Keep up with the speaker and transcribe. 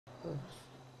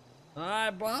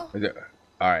Alright, bro.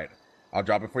 Alright. I'll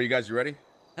drop it for you guys. You ready?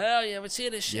 Hell yeah, let's hear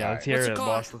this shit. Yeah, let's hear it,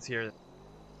 boss. Let's hear it.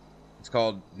 It's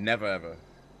called Never Ever.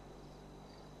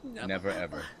 Never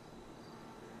Ever.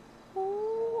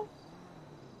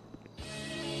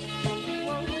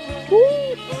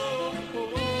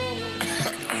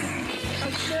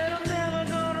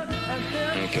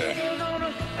 Okay.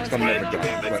 It's called Never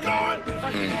Ever.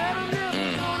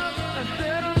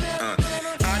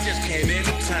 I just came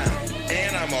into town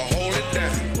and I'ma hold it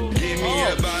down. Give me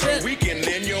about a week and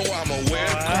then yo, I'ma wear a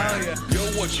crown. Yo,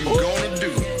 what you gonna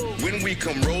do when we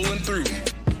come rolling through?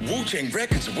 Wu-Chang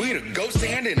Records, we the ghost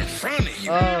standing in front of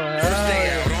you. First day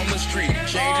out on the street,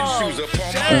 changing shoes up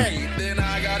on my feet. Then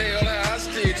I got held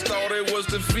hostage, thought it was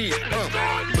defeat.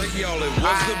 But y'all, it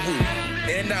was the boot.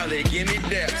 And now they give me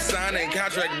that signing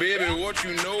contract, baby. What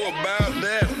you know about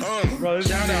that?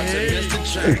 Shout out to Mr.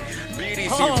 Chang,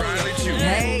 BDC Riley too.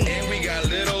 And we got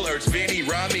Little Earth, Vinny,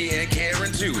 Robbie, and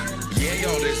Karen too. Yeah,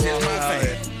 y'all, this is my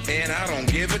fam, and I don't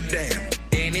give a damn.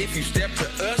 And if you step to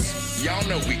us, y'all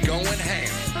know we going ham.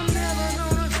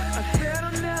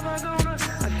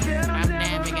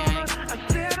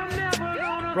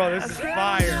 Bro, this is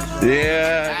fire.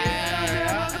 Yeah.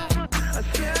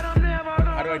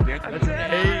 How do I dance?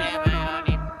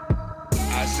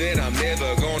 I said I'm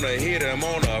never gonna hit him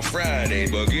on a Friday,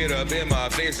 but get up in my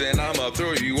face and I'ma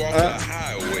throw you off the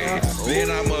highway.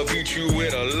 Then I'ma beat you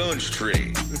with a lunch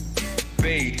tray.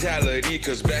 Fatality,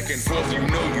 cause back and forth you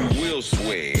know you will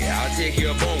sway. I'll take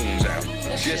your bones out,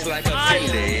 just like a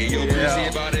fillet. Your pussy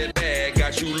about that bag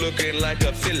got you looking like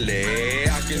a fillet.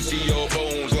 I can see your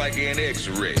bones like an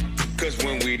x-ray. Cause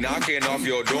when we knocking off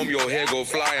your dome, your hair go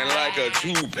flying like a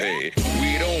toupee.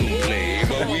 We don't play,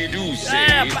 but we do say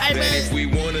that if we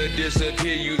wanna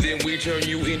disappear you, then we turn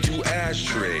you into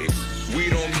ashtray. We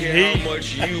don't care how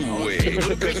much you weigh,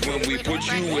 cause when we put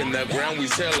you in the ground, we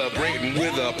celebrating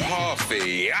with a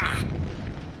parfait.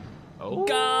 Oh,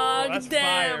 God that's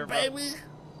damn, fire, baby.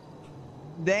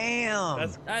 Damn.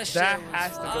 That has to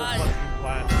go fucking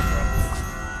platinum, bro.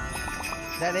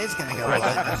 That is gonna go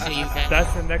platinum.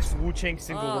 That's the next Wu-Chang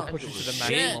single. We'll push it to the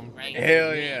maximum.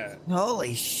 Hell yeah.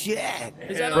 Holy shit.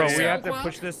 Bro, we have to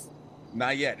push this.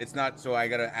 Not yet. It's not. So I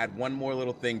gotta add one more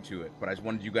little thing to it. But I just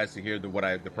wanted you guys to hear the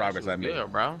progress I made. Yeah,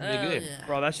 bro. Good.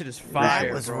 Bro, that shit is fire.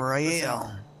 That was bro.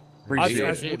 real. Us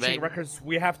as Wu-Chang Records,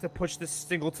 we have to push this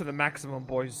single to the maximum,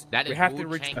 boys. We have to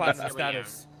reach platinum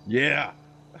status. Yeah.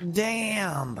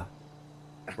 Damn.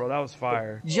 Bro, that was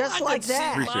fire. Just like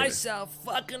that. I myself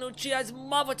fucking Uchiha's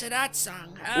mother to that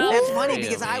song. That's funny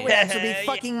because I would actually be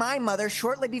fucking my mother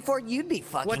shortly before you'd be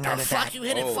fucking what the her. fuck? You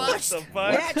hit it first?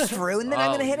 That's true, and then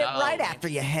I'm gonna hit it right after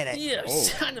you hit it. You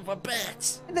son of a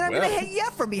bitch. And then I'm gonna hit you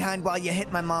from behind while you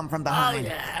hit my mom from behind. Oh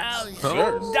yeah, hell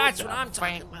yeah. That's what I'm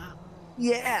talking about.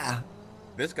 Yeah.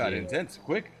 This got intense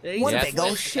quick. One big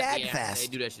old shag fest.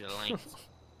 They do that shit a lot.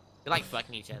 They like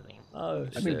fucking each other. Oh,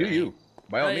 I mean, do you?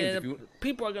 By all means, if you,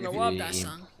 people are gonna love that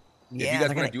song. If you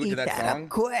guys want to do it to that song,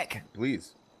 quick.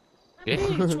 Please.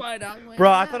 Try it out, bro,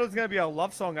 I thought it was gonna be a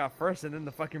love song at first, and then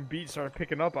the fucking beat started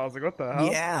picking up. I was like, what the hell?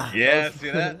 Yeah. Yeah, see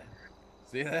that?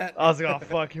 See that? I was like, oh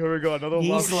fuck, here we go, another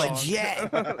love song. He's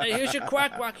legit. Hey, here's your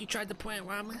crack rock you tried to plant,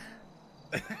 Ramen.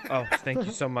 Oh, thank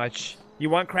you so much. You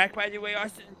want crack, by the way,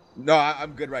 Austin? No,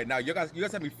 I'm good right now. You guys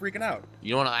have me freaking out.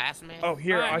 You want to ask me? Oh,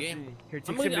 here, Right, Austin. Here, take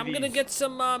some of I'm gonna these. get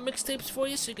some mixtapes for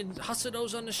you so you can hustle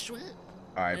those on the street.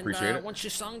 All right, appreciate it. Once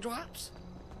your song drops.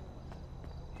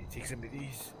 Here, take some of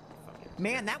these.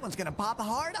 Man, that one's gonna pop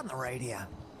hard on the radio.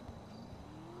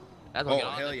 That's oh,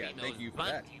 hell yeah. Thank you for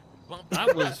that.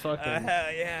 That was fucking...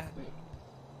 hell yeah.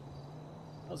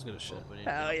 That was good as shit.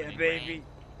 Hell yeah, baby.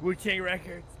 Wu-Chang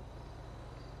Records.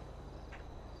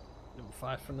 Number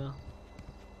 5 for now.